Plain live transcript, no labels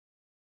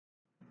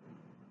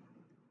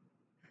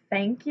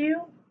Thank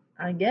you,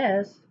 I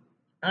guess.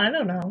 I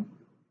don't know.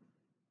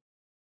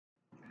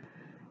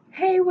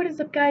 Hey, what is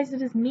up, guys?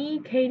 It is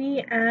me, Katie,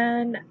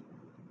 and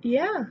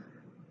yeah.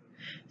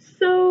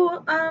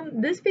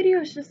 This video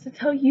is just to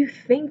tell you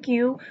thank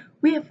you.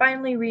 We have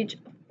finally reached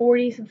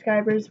 40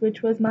 subscribers,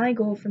 which was my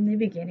goal from the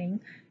beginning.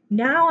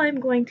 Now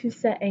I'm going to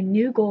set a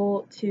new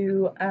goal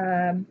to,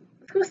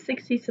 let's go with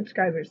 60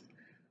 subscribers.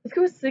 Let's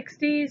go with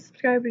 60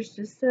 subscribers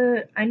just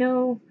to, I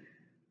know,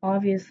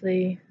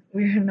 obviously,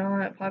 we're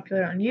not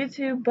popular on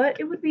YouTube, but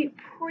it would be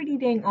pretty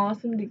dang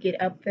awesome to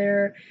get up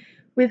there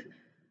with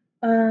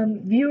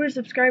viewers,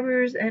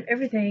 subscribers, and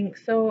everything.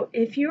 So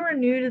if you are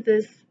new to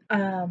this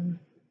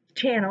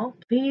channel,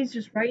 please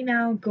just right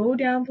now go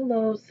down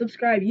below,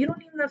 subscribe. You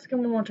don't even have to come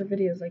and watch our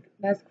videos. Like,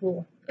 that's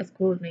cool. That's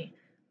cool with me.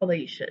 Although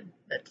you should.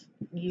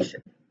 You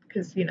should.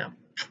 Because,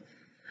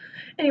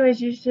 Anyways,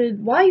 you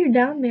should, while you're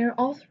down there,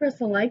 also press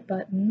the like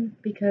button.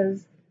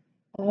 Because,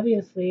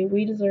 obviously,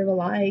 we deserve a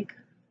like.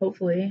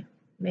 Hopefully.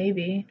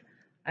 Maybe.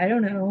 I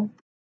don't know.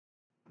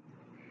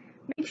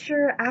 Make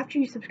sure after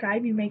you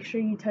subscribe, you make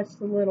sure you touch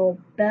the little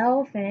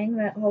bell thing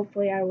that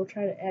hopefully I will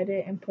try to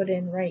edit and put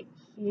in right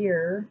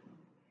here.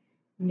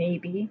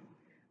 Maybe.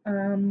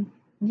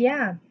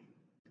 Yeah.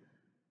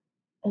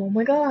 Oh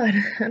my god.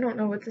 I don't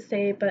know what to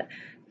say, but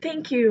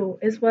thank you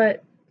is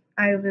what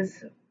I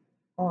was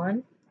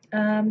on.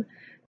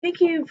 Thank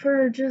you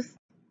for just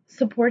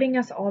supporting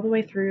us all the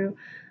way through.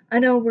 I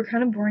know we're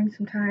kind of boring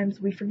sometimes.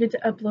 We forget to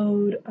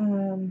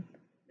upload.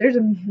 There's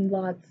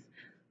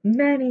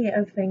many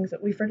of things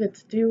that we forget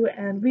to do,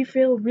 and we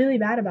feel really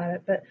bad about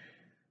it. But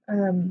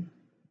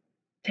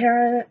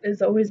Tara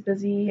is always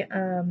busy.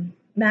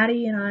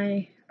 Maddie and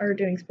I are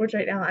doing sports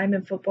right now. I'm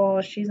in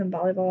football. She's in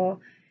volleyball,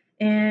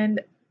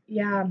 and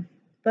yeah.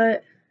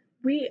 But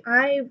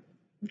I'm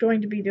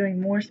going to be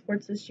doing more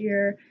sports this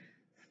year,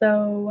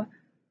 so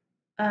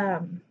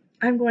I'm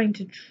going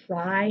to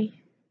try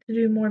to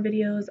do more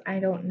videos. I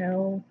don't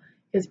know,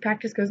 because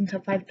practice goes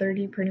until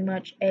 5:30 pretty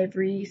much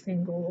every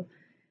single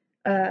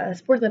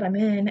sport that I'm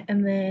in,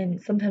 and then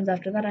sometimes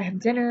after that I have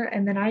dinner,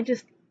 and then I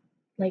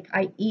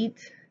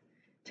eat,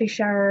 take a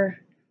shower,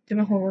 do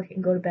my homework,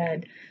 and go to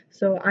bed.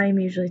 So I'm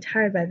usually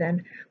tired by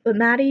then. But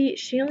Maddie,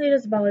 she only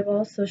does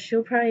volleyball, so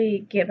she'll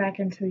probably get back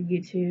into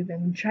YouTube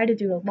and try to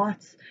do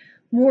lots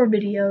more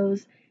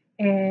videos.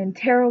 And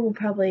Tara will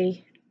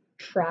probably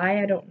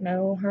try. I don't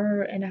know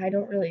her, and I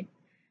don't really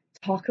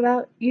talk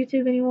about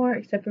YouTube anymore,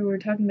 except we were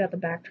talking about the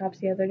backdrops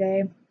the other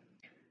day.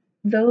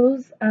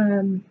 Those,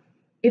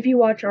 if you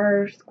watch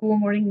our school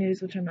morning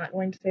news, which I'm not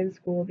going to say the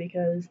school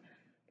because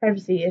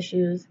privacy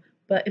issues,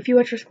 but if you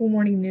watch our school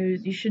morning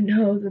news, you should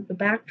know that the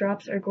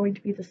backdrops are going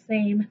to be the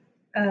same.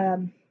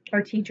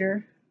 Our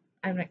teacher,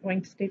 I'm not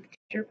going to state the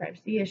teacher,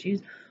 privacy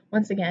issues,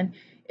 once again,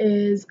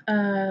 is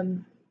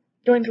going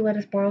to let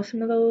us borrow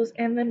some of those,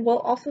 and then we'll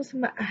also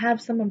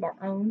have some of our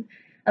own.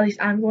 At least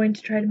I'm going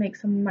to try to make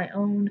some of my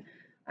own.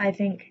 I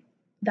think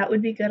that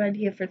would be a good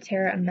idea for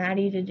Tara and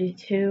Maddie to do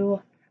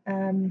too.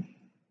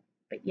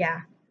 But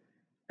yeah.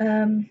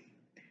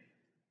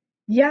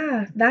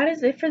 Yeah, that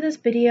is it for this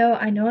video.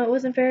 I know it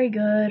wasn't very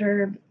good,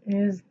 or it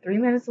was 3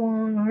 minutes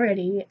long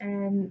already,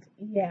 and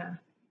yeah.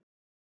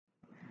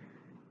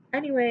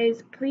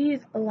 Anyways,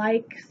 please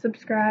like,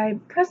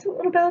 subscribe, press the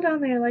little bell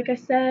down there, like I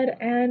said,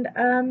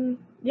 and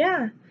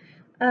yeah.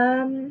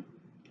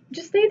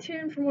 Just stay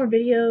tuned for more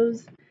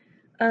videos.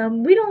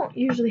 We don't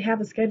usually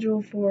have a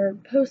schedule for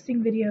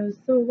posting videos,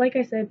 so like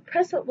I said,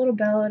 press that little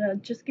bell and it'll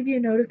just give you a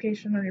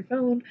notification on your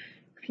phone,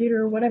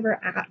 computer, whatever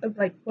app,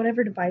 like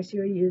whatever device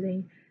you're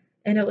using,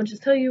 and it will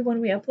just tell you when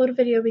we upload a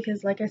video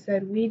because, like I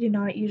said, we do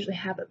not usually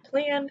have it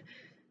planned.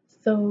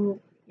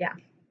 So yeah.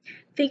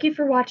 Thank you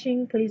for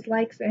watching. Please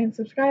like and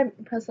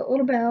subscribe, press that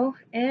little bell,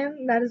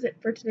 and that is it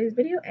for today's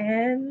video,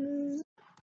 and